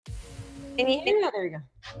Can you hear me? Oh, there you go.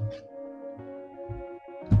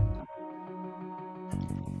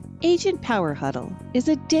 Agent Power Huddle is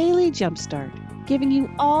a daily jumpstart, giving you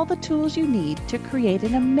all the tools you need to create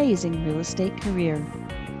an amazing real estate career.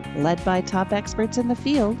 Led by top experts in the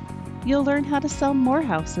field, you'll learn how to sell more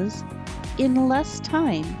houses in less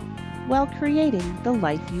time while creating the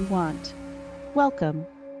life you want. Welcome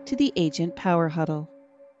to the Agent Power Huddle.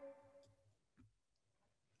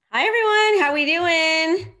 Hi, everyone. How we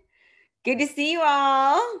doing? Good to see you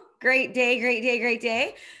all. Great day, great day, great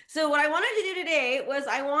day. So what I wanted to do today was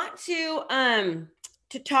I want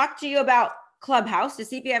to talk to you about Clubhouse, to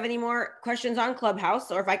see if you have any more questions on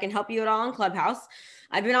Clubhouse or if I can help you at all on Clubhouse.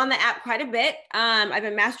 I've been on the app quite a bit. I've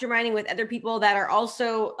been masterminding with other people that are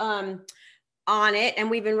also on it, and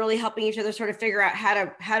we've been really helping each other sort of figure out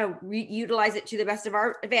how to utilize it to the best of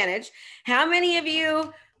our advantage. How many of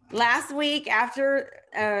you last week, after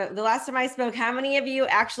the last time I spoke, how many of you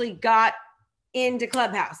actually got into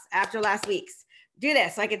Clubhouse after last week's? Do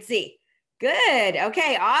this so I could see. Good.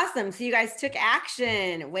 Okay, awesome. So you guys took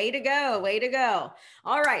action. Way to go. Way to go.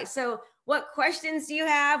 All right. So what questions do you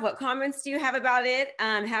have? What comments do you have about it?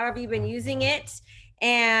 How have you been using it?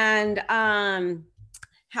 And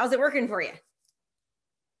how's it working for you?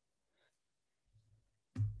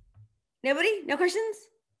 Nobody? No questions?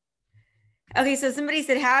 Okay, so somebody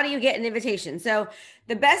said, how do you get an invitation? So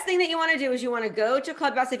the best thing that you want to do is you want to go to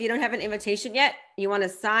Clubhouse. If you don't have an invitation yet, you want to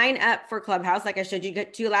sign up for Clubhouse, like I showed you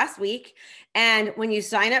to last week. And when you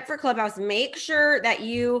sign up for Clubhouse, make sure that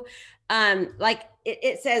you, like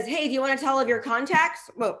it says, hey, do you want to tell all of your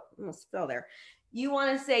contacts? Whoa, I almost fell there. You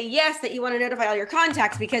want to say yes, that you want to notify all your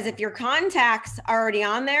contacts, because if your contacts are already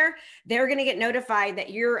on there, they're going to get notified that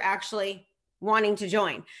you're actually wanting to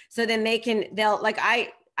join. So then they'll like, I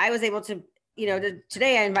was able to,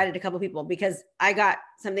 today I invited a couple of people because I got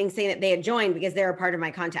something saying that they had joined because they're a part of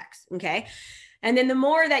my contacts. Okay. And then the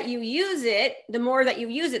more that you use it, the more that you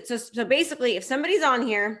use it. So basically, if somebody's on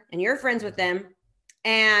here and you're friends with them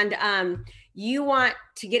and you want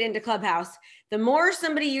to get into Clubhouse, the more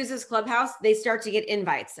somebody uses Clubhouse, they start to get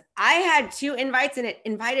invites. I had 2 invites and it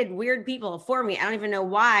invited weird people for me. I don't even know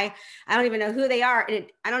why. I don't even know who they are. And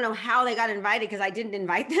I don't know how they got invited because I didn't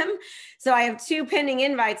invite them. So I have 2 pending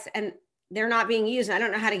invites and they're not being used. And I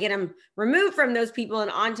don't know how to get them removed from those people and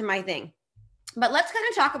onto my thing. But let's kind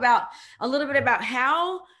of talk about a little bit about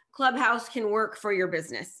how Clubhouse can work for your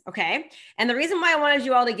business. Okay. And the reason why I wanted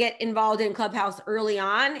you all to get involved in Clubhouse early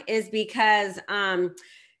on is because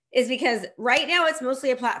right now it's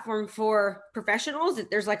mostly a platform for professionals.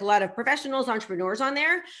 There's like a lot of professionals, entrepreneurs on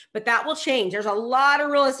there, but that will change. There's a lot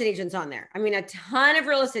of real estate agents on there. I mean, a ton of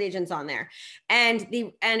real estate agents on there. And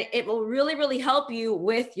it will really, really help you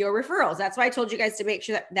with your referrals. That's why I told you guys to make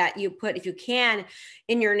sure that you put, if you can,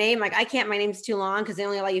 in your name, like I can't, my name's too long because they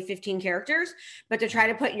only allow you 15 characters, but to try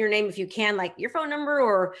to put in your name, if you can, like your phone number,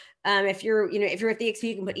 or if you're with EXP,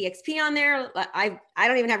 you can put EXP on there. I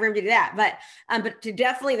don't even have room to do that, but to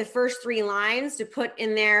definitely the first 3 lines to put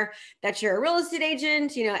in there that you're a real estate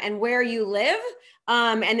agent, and where you live,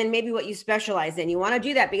 and then maybe what you specialize in. You want to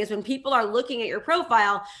do that because when people are looking at your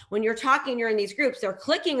profile, when you're talking, you're in these groups, they're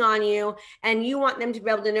clicking on you and you want them to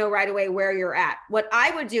be able to know right away where you're at. What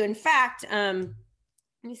I would do, in fact,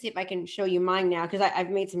 let me see if I can show you mine now because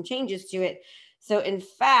I've made some changes to it. So in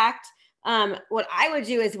fact, what I would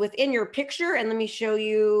do is within your picture, and let me show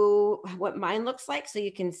you what mine looks like so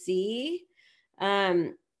you can see.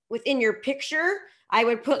 Within your picture, I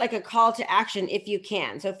would put like a call to action if you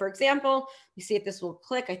can. So for example, you see if this will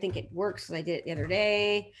click. I think it works because I did it the other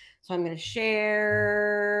day. So I'm going to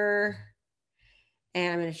share,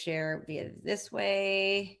 and I'm going to share via this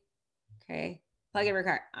way. Okay. Plug in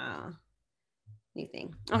record. New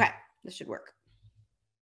thing. Okay. This should work.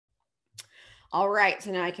 All right.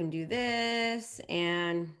 So now I can do this,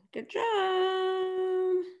 and good job.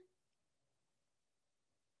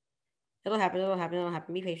 It'll happen. It'll happen. It'll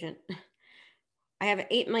happen. Be patient. I have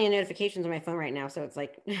 8 million notifications on my phone right now. So it's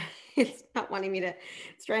like, it's not wanting me to,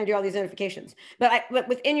 it's trying to do all these notifications, but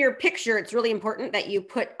within your picture, it's really important that you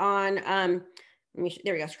put on, there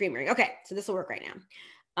we go. Screen mirroring. Okay. So this will work right now.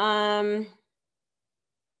 I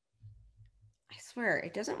swear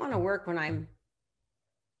it doesn't want to work when I'm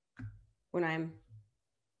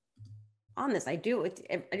on this. I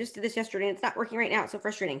just did this yesterday and it's not working right now. It's so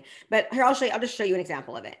frustrating, but here, I'll just show you an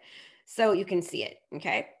example of it so you can see it.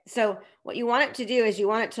 Okay. So what you want it to do is you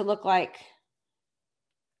want it to look like,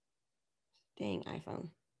 dang, iPhone,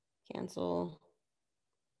 cancel.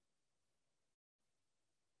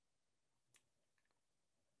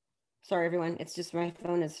 Sorry, everyone. It's just my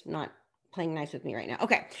phone is not playing nice with me right now.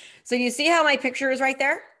 Okay. So you see how my picture is right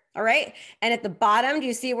there? All right. And at the bottom, do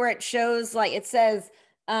you see where it shows, like it says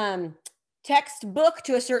textbook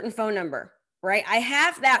to a certain phone number, right? I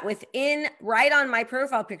have that within right on my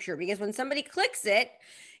profile picture, because when somebody clicks it,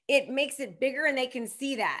 it makes it bigger and they can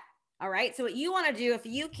see that. All right. So what you want to do, if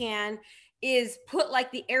you can, is put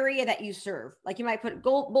like the area that you serve. Like you might put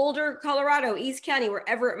Boulder, Colorado, East County,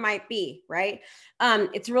 wherever it might be, right?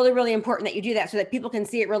 It's really, really important that you do that so that people can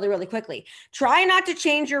see it really, really quickly. Try not to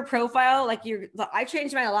change your profile. Like I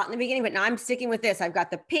changed mine a lot in the beginning, but now I'm sticking with this. I've got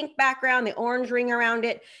the pink background, the orange ring around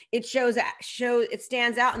it. It it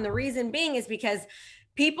stands out. And the reason being is because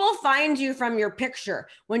people find you from your picture.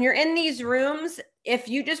 When you're in these rooms, if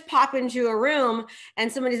you just pop into a room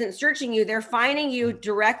and someone isn't searching you, they're finding you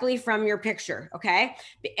directly from your picture. Okay.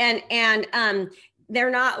 And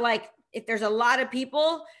they're not like, if there's a lot of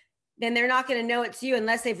people, then they're not going to know it's you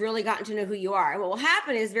unless they've really gotten to know who you are. And what will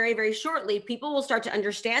happen is very, very shortly, people will start to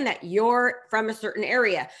understand that you're from a certain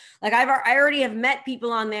area. Like I already have met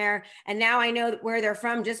people on there, and now I know where they're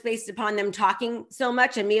from just based upon them talking so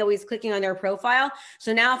much and me always clicking on their profile.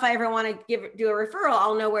 So now if I ever want to do a referral,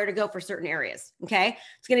 I'll know where to go for certain areas. Okay.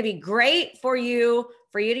 It's going to be great for you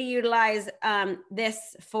to utilize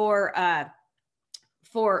this for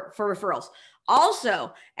referrals.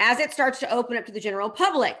 Also, as it starts to open up to the general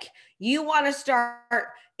public, you want to start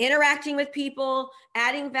interacting with people,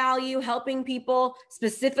 adding value, helping people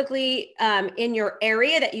specifically in your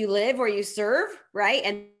area that you live or you serve, right?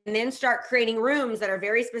 And then start creating rooms that are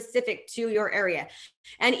very specific to your area.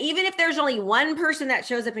 And even if there's only one person that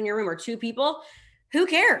shows up in your room or two people, who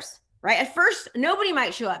cares? Right? At first, nobody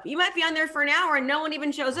might show up. You might be on there for an hour and no one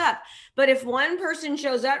even shows up. But if one person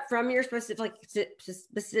shows up from your specific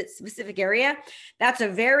area, that's a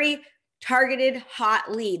very targeted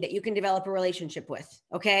hot lead that you can develop a relationship with.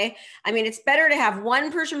 Okay. I mean, it's better to have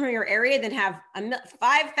one person from your area than have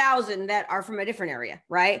 5,000 that are from a different area,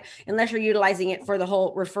 right? Unless you're utilizing it for the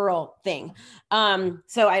whole referral thing.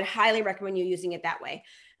 So I'd highly recommend you using it that way.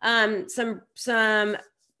 Some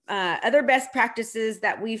other best practices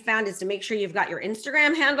that we found is to make sure you've got your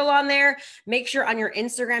Instagram handle on there. Make sure on your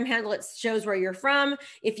Instagram handle, it shows where you're from.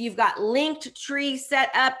 If you've got Linktree set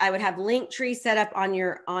up, I would have Linktree set up on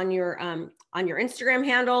your Instagram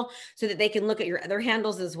handle so that they can look at your other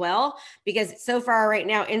handles as well. Because so far right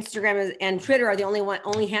now, Instagram and Twitter are the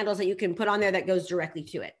only handles that you can put on there that goes directly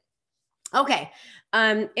to it. Okay.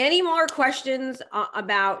 Any more questions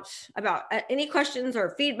about any questions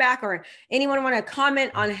or feedback, or anyone want to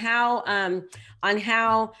comment on how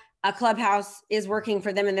a Clubhouse is working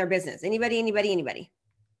for them in their business? Anybody? You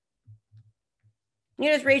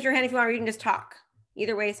just raise your hand if you want, or you can just talk.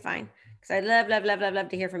 Either way is fine, because I'd love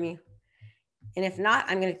to hear from you. And if not,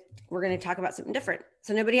 we're gonna talk about something different.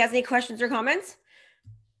 So nobody has any questions or comments?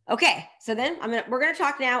 Okay, so then we're gonna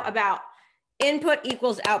talk now about input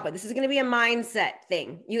equals output. This is going to be a mindset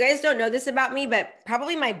thing. You guys don't know this about me, but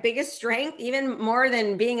probably my biggest strength, even more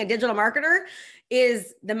than being a digital marketer,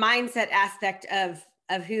 is the mindset aspect of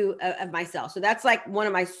myself. So that's like one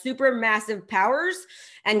of my super massive powers,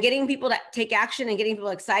 and getting people to take action and getting people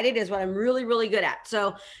excited is what I'm really, really good at.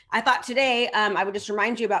 So I thought today I would just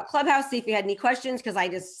remind you about Clubhouse, see if you had any questions, because I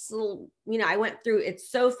just, I went through it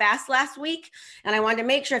so fast last week, and I wanted to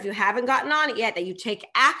make sure if you haven't gotten on it yet that you take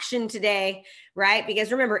action today, right?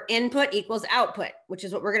 Because remember, input equals output, which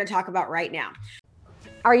is what we're going to talk about right now.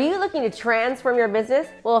 Are you looking to transform your business?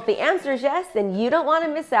 Well, if the answer is yes, then you don't want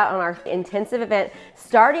to miss out on our intensive event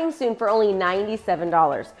starting soon for only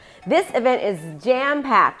 $97. This event is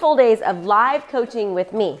jam-packed, full days of live coaching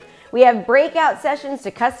with me. We have breakout sessions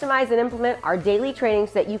to customize and implement our daily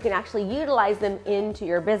trainings so that you can actually utilize them into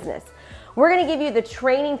your business. We're going to give you the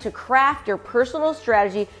training to craft your personal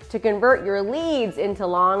strategy to convert your leads into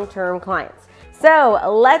long-term clients. So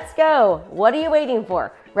let's go. What are you waiting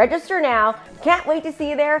for? Register now. Can't wait to see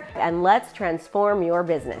you there, and let's transform your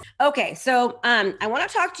business. Okay, so I want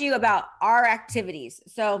to talk to you about our activities.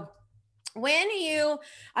 So I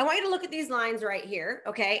want you to look at these lines right here,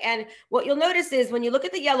 okay? And what you'll notice is when you look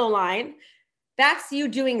at the yellow line, that's you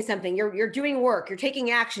doing something. You're doing work. You're taking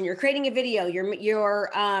action. You're creating a video. You're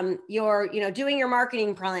doing your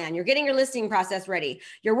marketing plan. You're getting your listing process ready.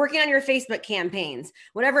 You're working on your Facebook campaigns,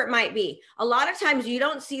 whatever it might be. A lot of times you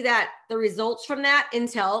don't see the results from that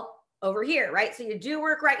until over here, right? So you do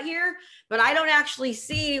work right here, but I don't actually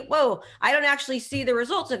see the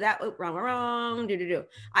results of that. Oh, wrong.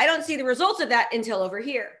 I don't see the results of that until over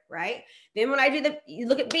here, right? Then when you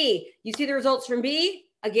look at B, you see the results from B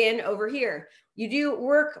again over here. You do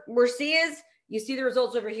work where C is, you see the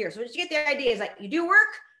results over here. So once you get the idea, is like you do work,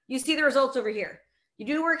 you see the results over here. You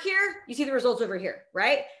do work here, you see the results over here,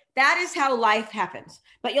 right? That is how life happens.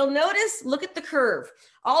 But you'll notice, look at the curve.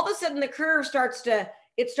 All of a sudden the curve starts to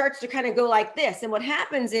kind of go like this. And what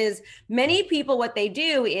happens is many people, what they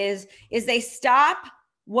do is they stop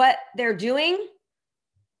what they're doing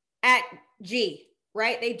at G,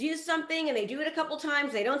 right? They do something and they do it a couple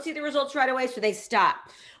times. They don't see the results right away. So they stop,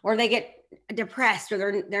 or they get depressed,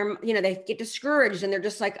 or they're, they get discouraged and they're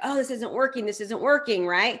just like, oh, this isn't working.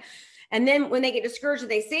 Right. And then when they get discouraged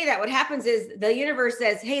and they say that, what happens is the universe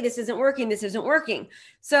says, hey, this isn't working.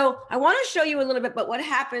 So I want to show you a little bit, but what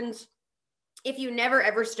happens if you never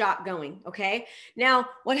ever stop going? Okay. Now,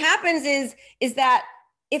 what happens is that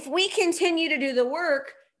if we continue to do the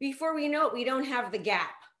work, before we know it, we don't have the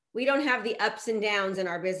gap. We don't have the ups and downs in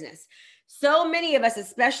our business. So many of us,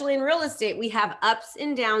 especially in real estate, we have ups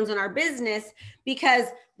and downs in our business because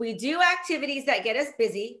we do activities that get us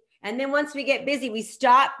busy. And then once we get busy, we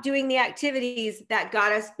stop doing the activities that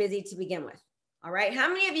got us busy to begin with. All right. How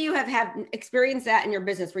many of you have experienced that in your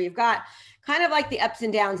business where you've got kind of like the ups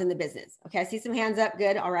and downs in the business? Okay. I see some hands up.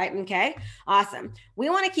 Good. All right. Okay. Awesome. We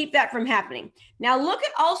want to keep that from happening. Now look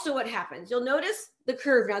at also what happens. You'll notice the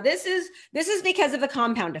curve. Now this is because of the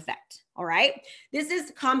compound effect. All right. This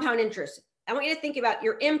is compound interest. I want you to think about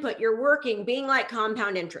your input, your working being like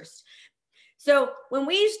compound interest. So when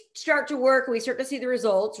we start to work, we start to see the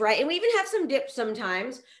results, right? And we even have some dips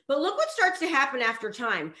sometimes, but look what starts to happen after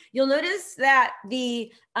time. You'll notice that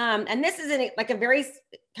and this is like a very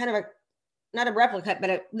kind of not a replica,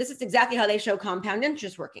 but this is exactly how they show compound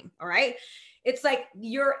interest working, all right? It's like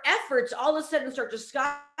your efforts all of a sudden start to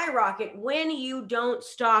skyrocket when you don't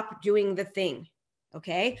stop doing the thing,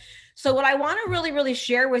 okay? So what I want to really, really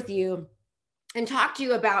share with you and talk to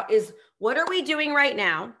you about is, what are we doing right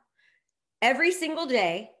now every single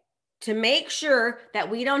day to make sure that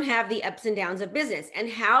we don't have the ups and downs of business? And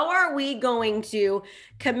how are we going to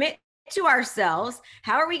commit to ourselves?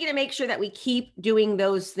 How are we going to make sure that we keep doing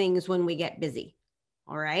those things when we get busy?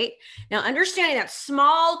 All right. Now, understanding that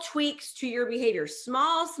small tweaks to your behavior,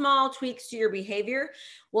 small tweaks to your behavior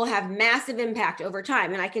will have massive impact over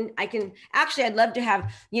time. And I can actually, I'd love to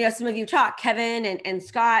have, some of you talk, Kevin and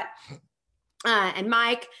Scott and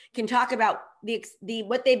Mike can talk about the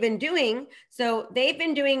what they've been doing. So they've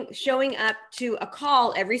been showing up to a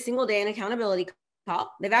call every single day, an accountability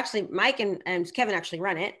call. They've actually, Mike and Kevin actually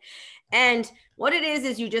run it. And what it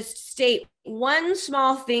is you just state one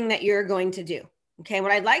small thing that you're going to do. Okay.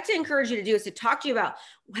 What I'd like to encourage you to do is to talk to you about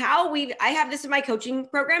how I have this in my coaching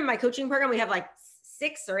program. We have like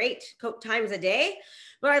 6 or 8 times a day.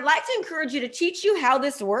 But I'd like to encourage you to teach you how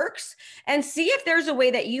this works and see if there's a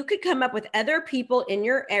way that you could come up with other people in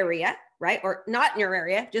your area, right? Or not in your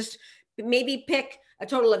area, just maybe pick a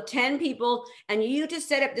total of 10 people and you to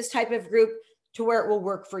set up this type of group to where it will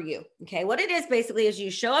work for you. Okay. What it is basically is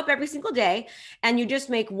you show up every single day and you just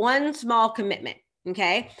make one small commitment.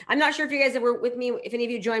 Okay. I'm not sure if you guys were with me, if any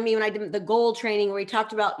of you joined me when I did the goal training where we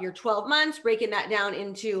talked about your 12 months, breaking that down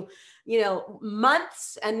into,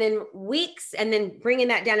 months and then weeks, and then bringing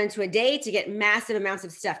that down into a day to get massive amounts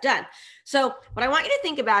of stuff done. So what I want you to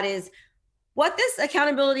think about is what this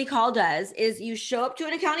accountability call does is you show up to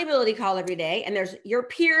an accountability call every day and your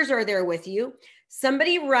peers are there with you.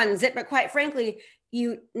 Somebody runs it, but quite frankly,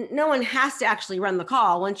 no one has to actually run the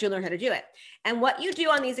call once you learn how to do it. And what you do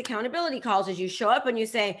on these accountability calls is you show up and you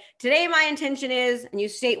say, today my intention is, and you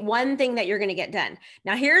state one thing that you're going to get done.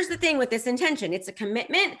 Now, here's the thing with this intention. It's a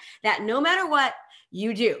commitment that no matter what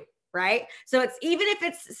you do, right? So it's even if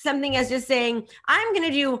it's something as just saying, I'm going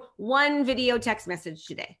to do one video text message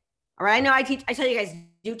today. All right. I know I tell you guys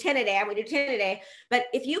do 10 a day. I'm going to do 10 a day. But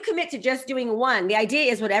if you commit to just doing one, the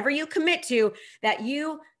idea is whatever you commit to, that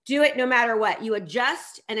you do it no matter what. You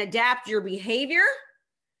adjust and adapt your behavior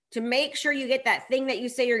to make sure you get that thing that you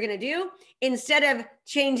say you're going to do instead of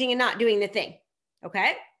changing and not doing the thing.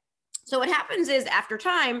 Okay. So what happens is after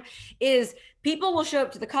time is people will show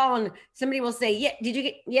up to the call and somebody will say, yeah,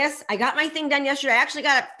 yes, I got my thing done yesterday. I actually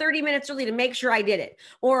got up 30 minutes early to make sure I did it.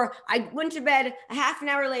 Or I went to bed a half an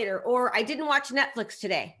hour later, or I didn't watch Netflix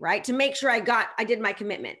today, right? To make sure I did my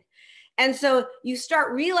commitment. And so you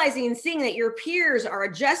start realizing and seeing that your peers are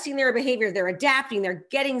adjusting their behavior. They're adapting, they're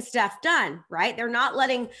getting stuff done, right? They're not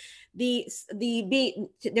letting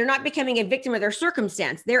they're not becoming a victim of their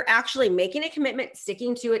circumstance. They're actually making a commitment,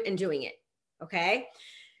 sticking to it and doing it. Okay.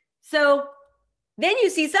 So then you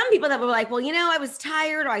see some people that were like, well, I was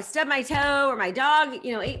tired, or I stubbed my toe, or my dog,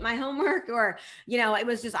 ate my homework, or, I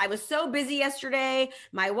was so busy yesterday.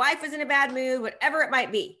 My wife was in a bad mood, whatever it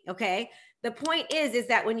might be. Okay. The point is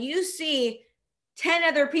that when you see 10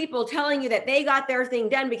 other people telling you that they got their thing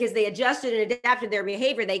done because they adjusted and adapted their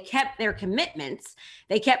behavior, they kept their commitments,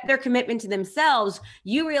 they kept their commitment to themselves,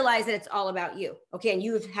 you realize that it's all about you. Okay. And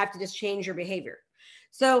you have to just change your behavior.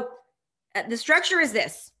 So the structure is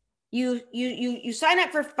this. You sign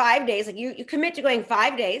up for 5 days. Like you commit to going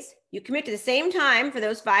 5 days. You commit to the same time for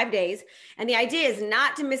those 5 days. And the idea is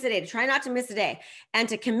not to miss a day, to try not to miss a day, and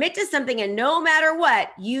to commit to something. And no matter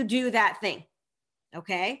what, you do that thing.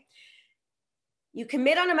 Okay. You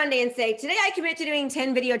commit on a Monday and say, today I commit to doing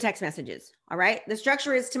 10 video text messages. All right. The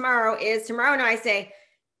structure is tomorrow. And I say,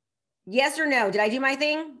 yes or no. Did I do my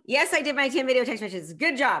thing? Yes, I did my 10 video text messages.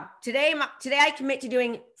 Good job. Today I commit to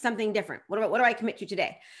doing something different. What do I commit to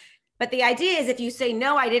today? But the idea is if you say,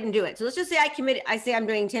 no, I didn't do it. So let's just say I say I'm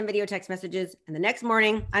doing 10 video text messages. And the next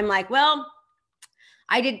morning I'm like, well,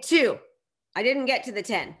 I did 2. I didn't get to the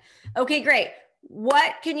 10. Okay, great.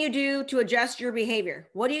 What can you do to adjust your behavior?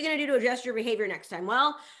 What are you going to do to adjust your behavior next time?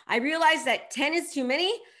 Well, I realized that 10 is too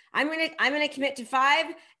many. I'm going to commit to 5,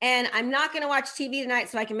 and I'm not going to watch TV tonight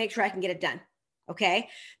so I can make sure I can get it done. Okay.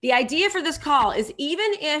 The idea for this call is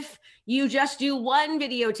even if you just do 1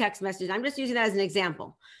 video text message, I'm just using that as an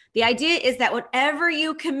example. The idea is that whatever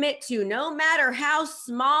you commit to, no matter how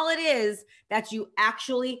small it is, that you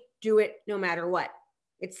actually do it no matter what.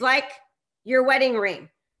 It's like your wedding ring,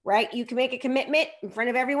 right? You can make a commitment in front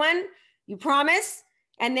of everyone, you promise.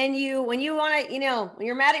 And then when you want to, when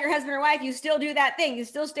you're mad at your husband or wife, you still do that thing. You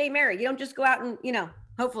still stay married. You don't just go out and,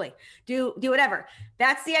 hopefully do whatever.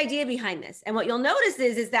 That's the idea behind this. And what you'll notice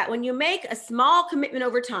is that when you make a small commitment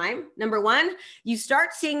over time, number 1, you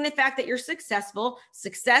start seeing the fact that you're successful.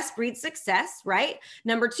 Success breeds success, right?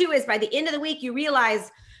 Number 2 is by the end of the week, you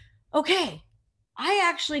realize, okay, I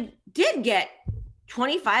actually did get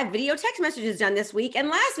 25 video text messages done this week. And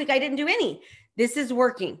last week I didn't do any. This is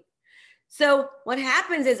working. So what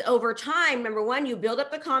happens is over time, number 1, you build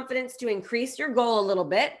up the confidence to increase your goal a little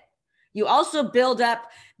bit. You also build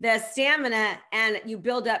up the stamina, and you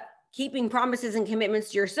build up keeping promises and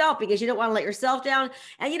commitments to yourself because you don't want to let yourself down,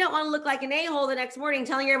 and you don't want to look like an a-hole the next morning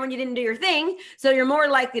telling everyone you didn't do your thing. So you're more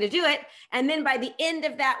likely to do it. And then by the end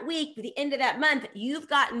of that week, by the end of that month, you've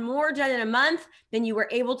gotten more done in a month than you were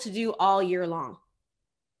able to do all year long.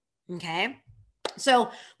 Okay.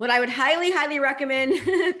 So what I would highly, highly recommend,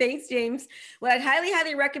 thanks, James. What I'd highly,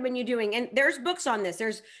 highly recommend you doing, and there's books on this.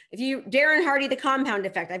 Darren Hardy, The Compound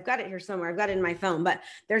Effect. I've got it here somewhere. I've got it in my phone, but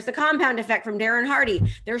there's The Compound Effect from Darren Hardy.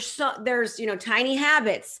 There's Tiny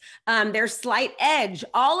Habits. There's Slight Edge.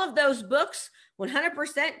 All of those books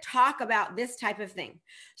 100% talk about this type of thing.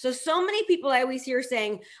 So many people I always hear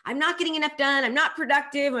saying, I'm not getting enough done. I'm not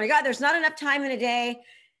productive. Oh my God, there's not enough time in a day.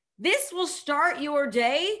 This will start your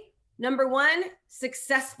day. Number 1,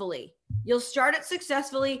 successfully. You'll start it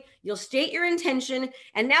successfully. You'll state your intention.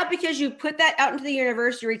 And now because you put that out into the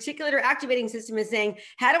universe, your reticular activating system is saying,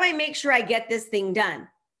 how do I make sure I get this thing done?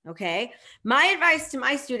 Okay. My advice to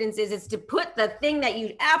my students is to put the thing that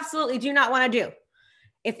you absolutely do not want to do.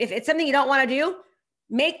 If it's something you don't want to do,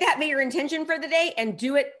 make that be your intention for the day and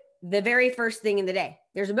do it the very first thing in the day.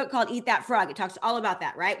 There's a book called Eat That Frog. It talks all about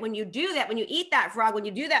that, right? When you do that, when you eat that frog, when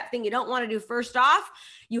you do that thing you don't want to do first off,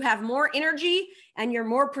 you have more energy and you're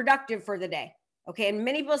more productive for the day. Okay. And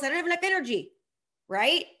many people say, I don't have enough energy,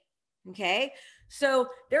 right? Okay. So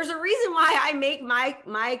there's a reason why I make my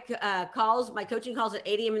coaching calls at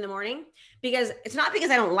 8 a.m. in the morning, because it's not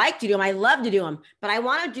because I don't like to do them. I love to do them, but I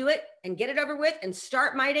want to do it and get it over with and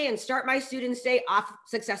start my day and start my students' day off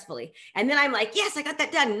successfully. And then I'm like, yes, I got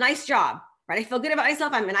that done. Nice job. Right? I feel good about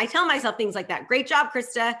myself. And I tell myself things like that. Great job,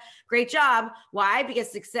 Krista. Great job. Why?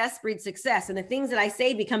 Because success breeds success. And the things that I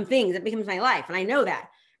say become things. It becomes my life. And I know that,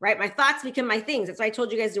 right? My thoughts become my things. That's why I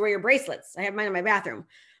told you guys to wear your bracelets. I have mine in my bathroom.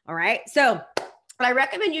 All right. So what I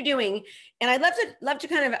recommend you doing, and I'd love to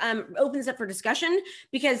kind of open this up for discussion,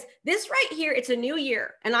 because this right here, it's a new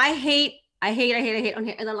year. And I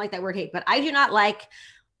don't like that word hate, but I do not like,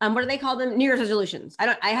 what do they call them? New Year's resolutions.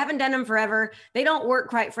 I haven't done them forever. They don't work,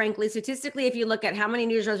 quite frankly. Statistically, if you look at how many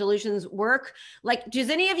New Year's resolutions work, like, does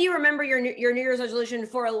any of you remember your New Year's resolution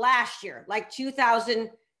for last year, like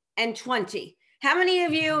 2020? How many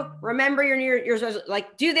of you remember your New Year's resolution?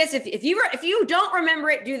 Like, do this. If you don't remember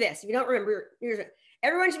it, do this. If you don't remember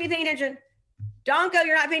everyone should be paying attention. Donko,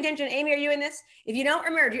 you're not paying attention. Amy, are you in this? If you don't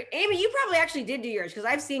remember, Amy, you probably actually did do yours, because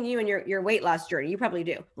I've seen you in your weight loss journey. You probably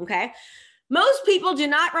do. Okay. Most people do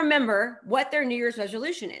not remember what their New Year's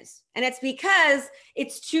resolution is. And it's because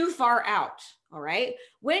it's too far out. All right.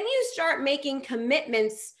 When you start making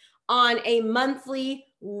commitments on a monthly,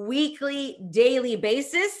 weekly, daily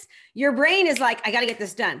basis, your brain is like, I got to get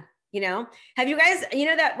this done. You know, have you guys, you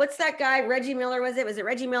know, that what's that guy, Reggie Miller, was it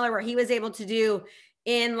Reggie Miller, where he was able to do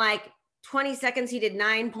in like 20 seconds, he did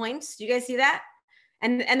 9 points. Do you guys see that?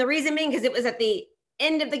 And the reason being, because it was at the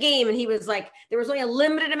end of the game and he was like, there was only a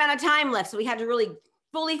limited amount of time left. So we had to really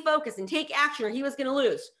fully focus and take action or he was going to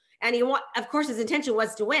lose. And of course, his intention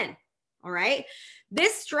was to win. All right.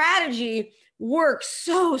 This strategy works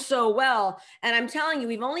so well. And I'm telling you,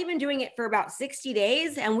 we've only been doing it for about 60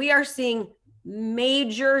 days and we are seeing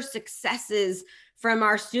major successes from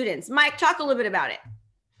our students. Mike, talk a little bit about it.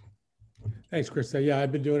 Thanks, Krista. Yeah,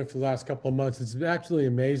 I've been doing it for the last couple of months. It's actually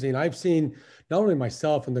amazing. I've seen not only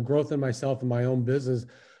myself and the growth in myself and my own business,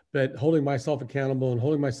 but holding myself accountable and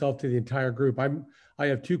holding myself to the entire group. I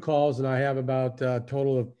have 2 calls and I have about a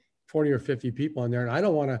total of 40 or 50 people in there. And I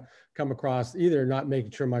don't want to come across either not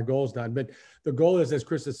making sure my goal is done. But the goal is, as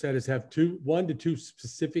Krista said, is have 1 to 2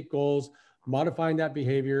 specific goals, modifying that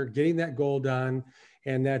behavior, getting that goal done.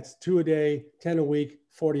 And that's 2 a day, 10 a week,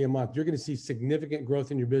 40 a month. You're going to see significant growth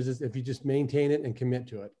in your business if you just maintain it and commit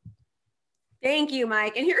to it. Thank you,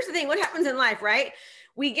 Mike. And here's the thing, what happens in life, right?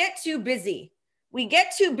 We get too busy.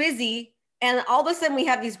 And all of a sudden we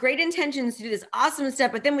have these great intentions to do this awesome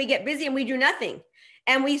stuff, but then we get busy and we do nothing.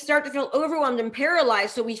 And we start to feel overwhelmed and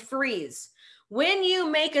paralyzed. So we freeze. When you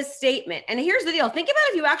make a statement, and here's the deal, think about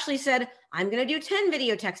if you actually said, I'm going to do 10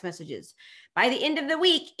 video text messages. By the end of the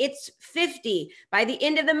week, it's 50. By the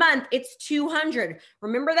end of the month, it's 200.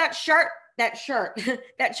 Remember that chart that chart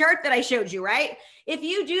that I showed you, right? If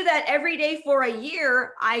you do that every day for a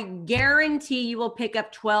year, I guarantee you will pick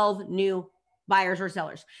up 12 new buyers or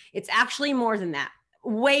sellers. It's actually more than that,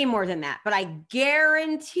 way more than that. But I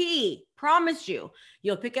guarantee, promise you,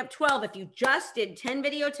 you'll pick up 12 if you just did 10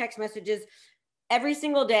 video text messages every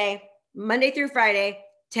single day, Monday through Friday,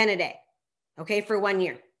 10 a day. Okay, for 1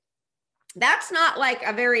 year. That's not like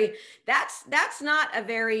a very, that's not a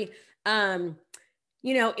very,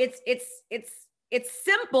 you know, it's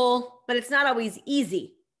simple, but it's not always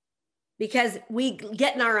easy because we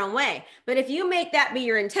get in our own way. But if you make that be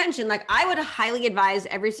your intention, like I would highly advise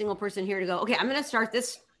every single person here to go, okay, I'm going to start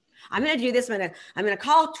this. I'm going to do this. I'm going to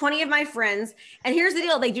call 20 of my friends. And here's the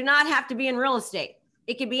deal. They do not have to be in real estate.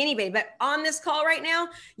 It could be anybody, but on this call right now,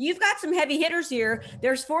 you've got some heavy hitters here.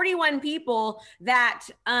 There's 41 people that,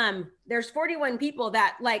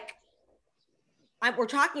 like, we're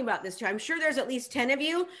talking about this too. I'm sure there's at least 10 of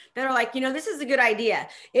you that are like, you know, this is a good idea.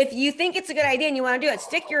 If you think it's a good idea and you want to do it,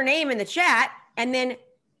 stick your name in the chat and then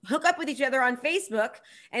hook up with each other on Facebook.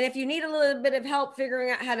 And if you need a little bit of help figuring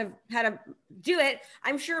out how to do it,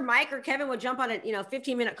 I'm sure Mike or Kevin will jump on a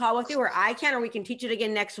 15-minute call with you, or I can, or we can teach it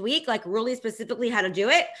again next week, like really specifically how to do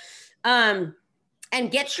it, and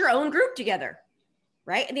get your own group together,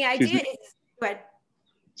 right? And the idea is, go ahead.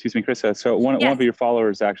 Excuse me, Krista. So one of your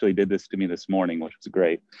followers actually did this to me this morning, which was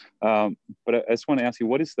great. But I just want to ask you,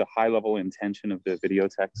 what is the high level intention of the video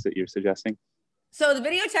text that you're suggesting? So the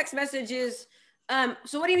video text messages,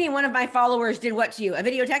 so what do you mean one of my followers did what to you? A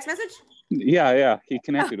video text message? Yeah. He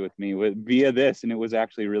connected with me via this, and it was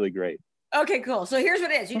actually really great. Okay, cool. So here's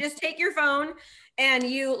what it is. You just take your phone and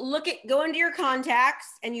you go into your contacts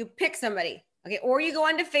and you pick somebody. Okay. Or you go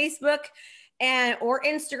onto Facebook or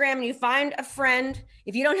Instagram and you find a friend.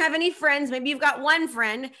 If you don't have any friends, maybe you've got one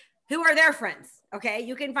friend. Who are their friends? Okay.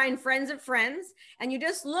 You can find friends of friends and you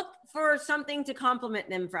just look for something to compliment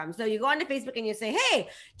them from. So you go onto Facebook and you say, hey,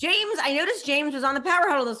 James, I noticed James was on the Power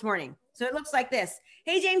Huddle this morning. So it looks like this.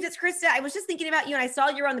 Hey, James, it's Krista. I was just thinking about you and I saw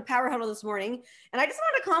you were on the Power Huddle this morning. And I just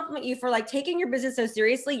want to compliment you for like taking your business so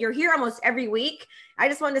seriously. You're here almost every week. I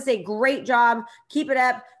just wanted to say, great job. Keep it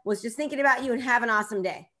up. Was just thinking about you and have an awesome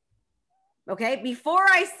day. Okay. Before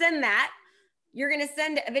I send that, you're going to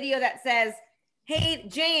send a video that says, hey,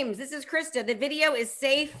 James, this is Krista. The video is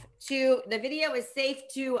safe to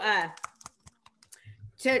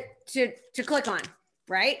click on,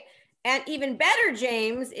 right? And even better,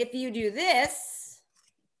 James, if you do this,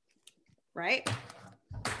 right?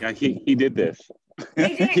 Yeah, he did this.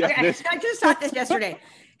 Hey, James, yeah, okay, I just taught this yesterday.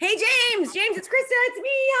 Hey, James, it's Krista, it's me,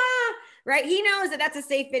 right? He knows that that's a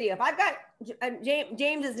safe video. If I've got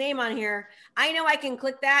James's name on here, I know I can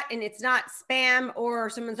click that and it's not spam or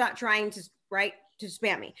someone's not trying to, right, to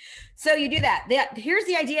spam me. So you do that. Here's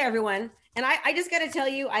the idea, everyone. And I just got to tell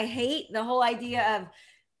you, I hate the whole idea of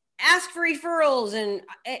ask for referrals. And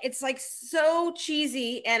it's like so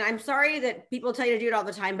cheesy. And I'm sorry that people tell you to do it all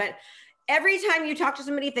the time, but every time you talk to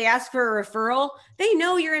somebody, if they ask for a referral, they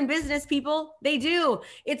know you're in business, people. They do.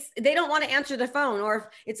 They don't want to answer the phone, or if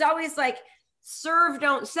it's always like serve,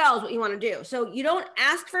 don't sell is what you want to do. So you don't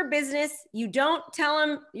ask for business. You don't tell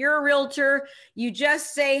them you're a realtor. You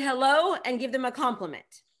just say hello and give them a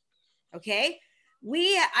compliment. Okay.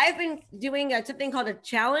 I've been doing something called a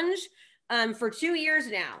challenge for 2 years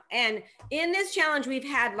now. And in this challenge, we've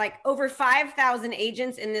had like over 5,000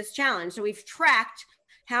 agents in this challenge. So we've tracked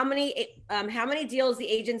how many deals the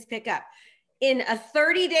agents pick up in a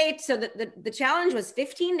 30-day. So the challenge was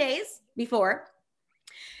 15 days before.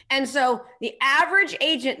 And so the average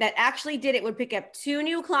agent that actually did it would pick up 2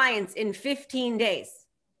 new clients in 15 days.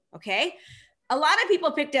 Okay. A lot of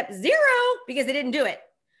people picked up 0 because they didn't do it.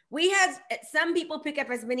 We had some people pick up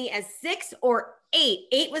as many as 6 or 8.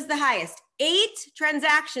 8 was the highest. 8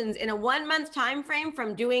 transactions in a 1-month time frame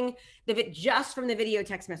from doing just from the video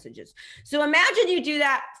text messages. So imagine you do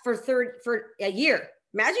that for a year.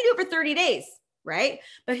 Imagine you do it for 30 days, right?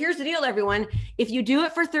 But here's the deal, everyone. If you do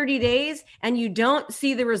it for 30 days and you don't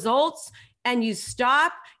see the results and you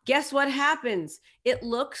stop, guess what happens? It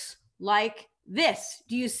looks like this.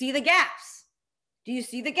 Do you see the gaps? Do you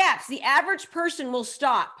see the gaps? The average person will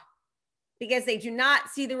stop because they do not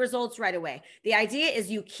see the results right away. The idea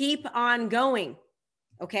is you keep on going.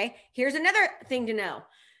 Okay. Here's another thing to know.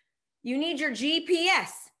 You need your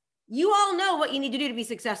GPS. You all know what you need to do to be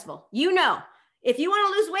successful. You know, if you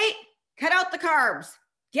want to lose weight, cut out the carbs,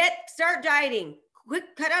 start dieting,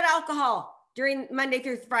 cut out alcohol during Monday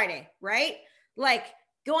through Friday, right? Like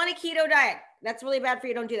go on a keto diet. That's really bad for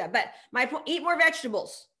you. Don't do that. But eat more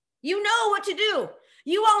vegetables. You know what to do.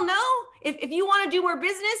 You all know if you want to do more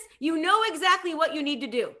business, you know exactly what you need to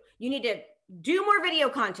do. You need to do more video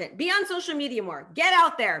content, be on social media more, get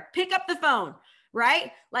out there, pick up the phone,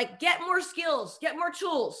 right? Like get more skills, get more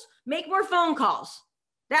tools, make more phone calls.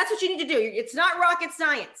 That's what you need to do. It's not rocket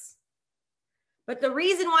science. But the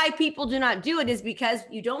reason why people do not do it is because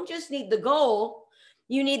you don't just need the goal,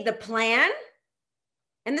 you need the plan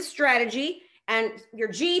and the strategy and your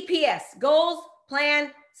GPS, goals,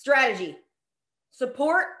 plan, strategy,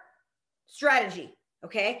 support, strategy.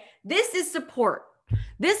 Okay. This is support.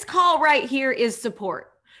 This call right here is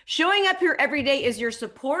support. Showing up here every day is your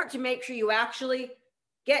support to make sure you actually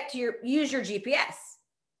use your GPS.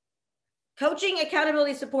 Coaching,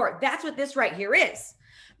 accountability, support. That's what this right here is.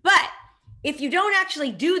 But if you don't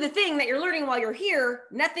actually do the thing that you're learning while you're here,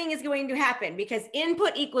 nothing is going to happen because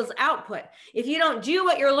input equals output. If you don't do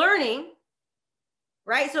what you're learning,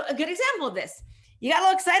 right? So a good example of this, you got a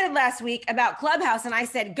little excited last week about Clubhouse and I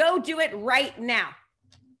said, go do it right now.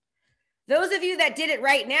 Those of you that did it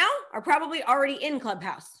right now are probably already in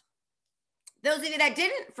Clubhouse. Those of you that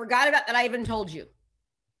didn't, forgot about that I even told you,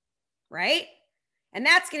 right? And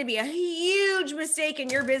that's going to be a huge mistake in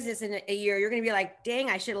your business in a year. You're going to be like, dang,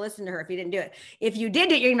 I should have listened to her if you didn't do it. If you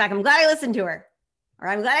did it, you're going to be like, I'm glad I listened to her. Or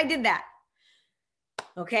I'm glad I did that.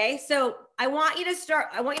 Okay. So I want you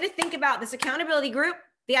to think about this accountability group.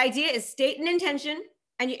 The idea is state an intention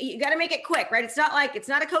and you got to make it quick, right? It's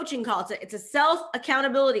not a coaching call. It's a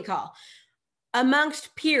self-accountability call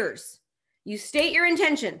amongst peers. You state your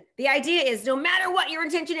intention. The idea is no matter what your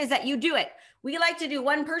intention is that you do it. We like to do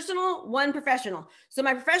one personal, one professional. So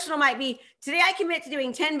my professional might be, today I commit to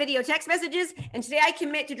doing 10 video text messages, and today I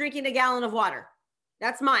commit to drinking a gallon of water.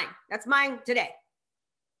 That's mine. That's mine today.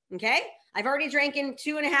 Okay? I've already drank in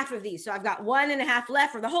 2.5 of these, so I've got 1.5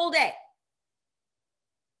 left for the whole day.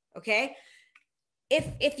 Okay?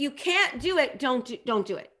 If you can't do it, don't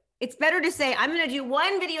do it. It's better to say, I'm going to do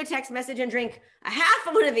one video text message and drink a half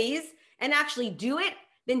of one of these and actually do it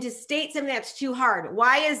than to state something that's too hard.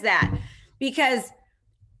 Why is that? Because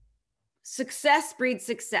success breeds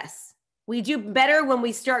success. We do better when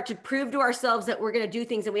we start to prove to ourselves that we're going to do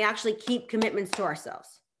things and we actually keep commitments to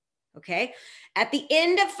ourselves. Okay. At the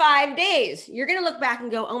end of 5 days, you're going to look back and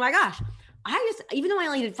go, oh my gosh, even though I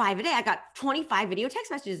only did 5 a day, I got 25 video text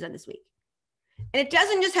messages done this week. And it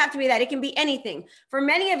doesn't just have to be that. It can be anything. For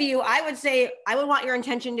many of you, I would say, I would want your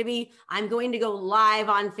intention to be, I'm going to go live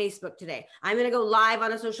on Facebook today. I'm going to go live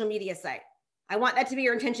on a social media site. I want that to be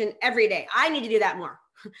your intention every day. I need to do that more.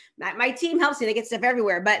 My team helps me. They get stuff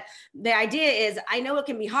everywhere. But the idea is, I know it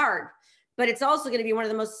can be hard, but it's also going to be one of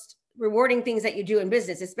the most rewarding things that you do in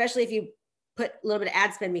business, especially if you put a little bit of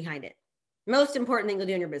ad spend behind it. Most important thing you'll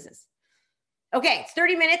do in your business. Okay, it's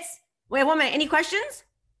 30 minutes. We have 1 minute. Any questions?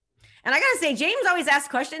 And I got to say, James always asks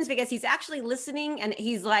questions because he's actually listening and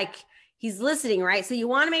he's listening, right? So you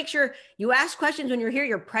want to make sure you ask questions when you're here,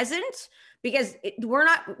 you're present, because we're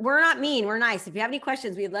not mean. We're nice. If you have any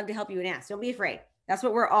questions, we'd love to help you and ask. Don't be afraid. That's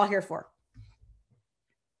what we're all here for.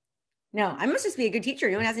 No, I must just be a good teacher.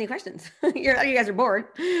 No one has any questions. You guys are bored.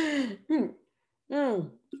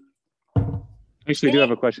 Actually, I do have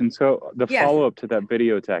a question. So the follow-up to that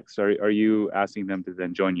video text, are you asking them to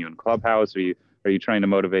then join you in Clubhouse? Are you trying to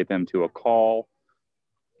motivate them to a call?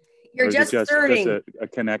 You're just starting. Just a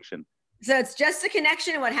connection. So it's just a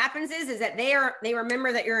connection. And what happens is that they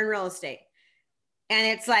remember that you're in real estate. And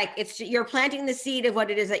it's like, you're planting the seed of what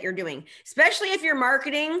it is that you're doing, especially if you're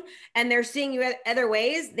marketing and they're seeing you other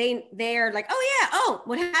ways. They're like, oh yeah. Oh,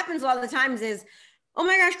 what happens a lot of the times is, oh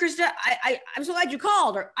my gosh, Krista, I'm so glad you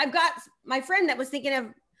called. Or I've got my friend that was thinking of,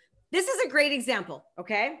 this is a great example.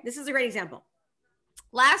 Okay. This is a great example.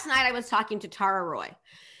 Last night I was talking to Tara Roy.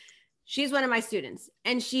 She's one of my students,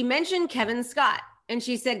 and she mentioned Kevin Scott. And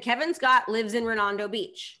she said, Kevin Scott lives in Redondo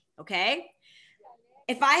Beach. Okay.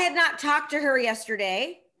 If I had not talked to her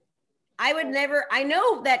yesterday, I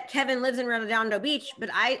know that Kevin lives in Redondo Beach, but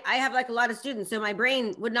I have like a lot of students, so my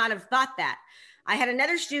brain would not have thought that. I had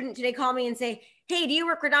another student today call me and say, hey, do you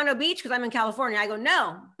work Redondo Beach? Because I'm in California. I go,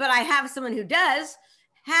 no, but I have someone who does.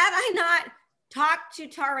 Had I not talked to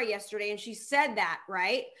Tara yesterday and she said that,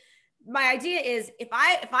 right? My idea is if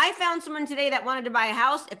I found someone today that wanted to buy a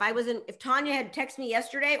house, if Tanya had texted me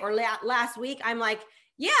yesterday or last week, I'm like,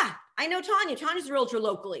 yeah, I know Tanya. Tanya's a realtor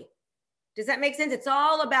locally. Does that make sense? It's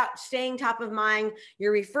all about staying top of mind.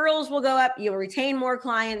 Your referrals will go up. You'll retain more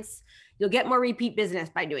clients. You'll get more repeat business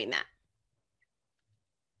by doing that.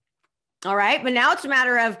 All right. But now it's a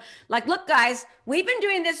matter of like, look, guys, we've been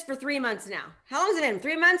doing this for 3 months now. How long has it been?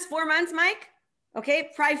 3 months, 4 months, Mike? Okay.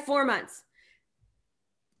 Probably 4 months.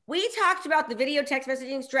 We talked about the video text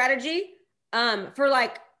messaging strategy for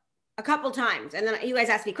like a couple times. And then you guys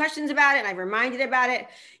asked me questions about it and I reminded about it.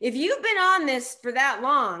 If you've been on this for that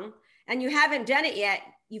long and you haven't done it yet,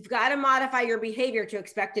 you've got to modify your behavior to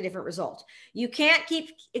expect a different result. You can't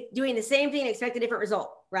keep doing the same thing and expect a different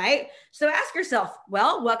result, right? So ask yourself,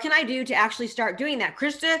 well, what can I do to actually start doing that?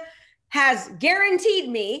 Krista has guaranteed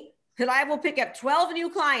me that I will pick up 12 new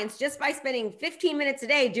clients just by spending 15 minutes a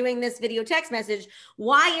day doing this video text message.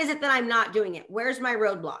 Why is it that I'm not doing it? Where's my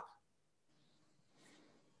roadblock?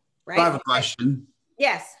 Right? I have a question.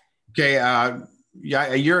 Yes. Okay.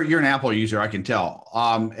 Yeah, you're an Apple user, I can tell.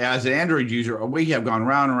 As an Android user, we have gone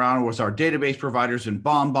round and round with our database providers and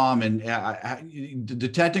BombBomb and the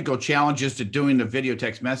technical challenges to doing the video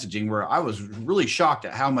text messaging, where I was really shocked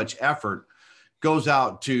at how much effort goes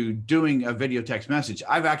out to doing a video text message.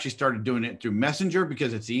 I've actually started doing it through Messenger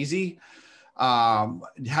because it's easy. How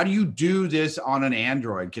do you do this on an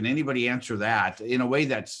Android? Can anybody answer that in a way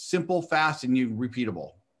that's simple, fast, and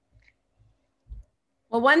repeatable?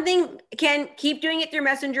 Well, one thing, Ken, keep doing it through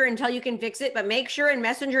Messenger until you can fix it, but make sure in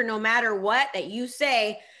Messenger, no matter what, that you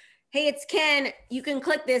say, hey, it's Ken, you can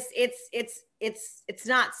click this. It's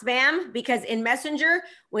not spam, because in Messenger,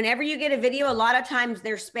 whenever you get a video, a lot of times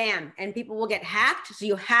they're spam and people will get hacked. So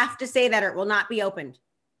you have to say that or it will not be opened.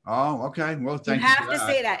 Oh, okay. Well, thank you. You have to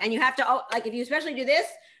say that. And you have to, like, if you especially do this,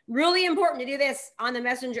 really important to do this on the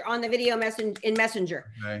Messenger, on the video message in Messenger,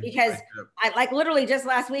 okay. Because I like literally just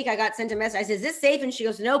last week, I got sent a message. I said, is this safe? And she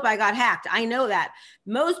goes, nope, I got hacked. I know that.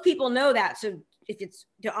 Most people know that. So if it's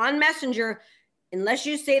on Messenger, unless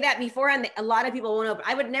you say that beforehand, a lot of people won't open.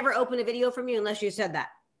 I would never open a video from you unless you said that.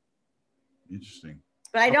 Interesting.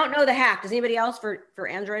 But I don't know the hack. Does anybody else for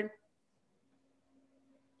Android?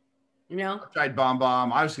 No. I tried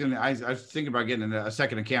BombBomb. I was thinking about getting a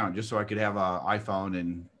second account just so I could have an iPhone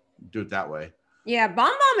and do it that way. Yeah,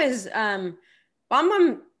 BombBomb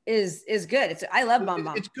is good. I love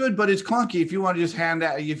BombBomb. It's good, but it's clunky. If you want to just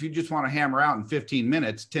if you just want to hammer out in 15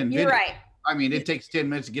 minutes, 10 You're videos. Right. I mean, it takes 10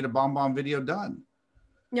 minutes to get a BombBomb video done.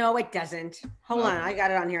 No, it doesn't. Hold on. I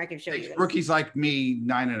got it on here. I can show you. Rookies like me,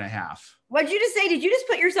 9.5. What'd you just say? Did you just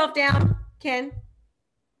put yourself down, Ken?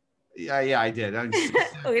 Yeah, I did. We don't do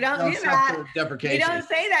that. We don't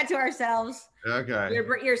say that to ourselves. Okay.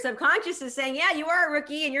 Your subconscious is saying, yeah, you are a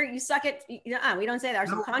rookie and you suck at, we don't say that. Our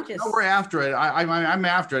subconscious. No, we're after it. I'm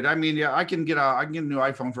after it. I mean, yeah, I can get a new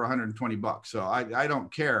iPhone for $120. So I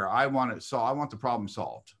don't care. I want it. So I want the problem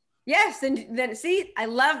solved. Yes. And then see, I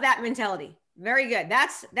love that mentality. Very good.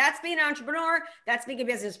 That's being an entrepreneur. That's being a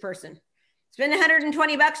business person. Spend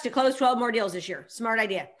 $120 to close 12 more deals this year. Smart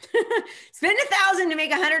idea. Spend $1,000 to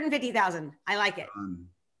make $150,000. I like it.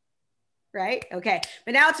 Right? Okay.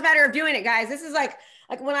 But now it's a matter of doing it, guys. This is like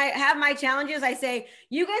when I have my challenges, I say,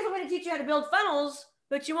 you guys want me to teach you how to build funnels,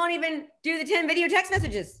 but you won't even do the 10 video text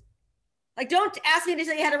messages. Like, don't ask me to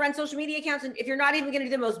tell you how to run social media accounts if you're not even going to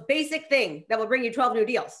do the most basic thing that will bring you 12 new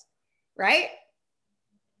deals. Right?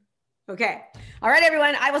 Okay. All right,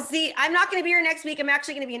 everyone. I will see. I'm not going to be here next week. I'm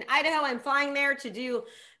actually going to be in Idaho. I'm flying there to do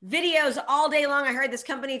videos all day long. I hired this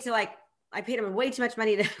company to I paid them way too much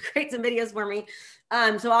money to create some videos for me.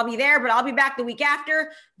 So I'll be there, but I'll be back the week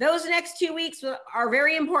after. Those next 2 weeks are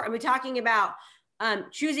very important. We're talking about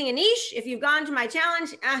choosing a niche. If you've gone to my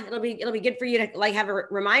challenge, it'll be good for you to like have a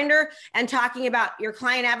reminder, and talking about your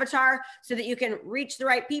client avatar so that you can reach the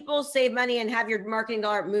right people, save money, and have your marketing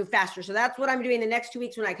dollar move faster. So that's what I'm doing the next 2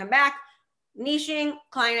 weeks when I come back. Niching,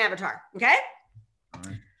 client avatar. Okay. All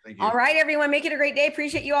right. Thank you. All right, everyone, make it a great day.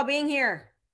 Appreciate you all being here.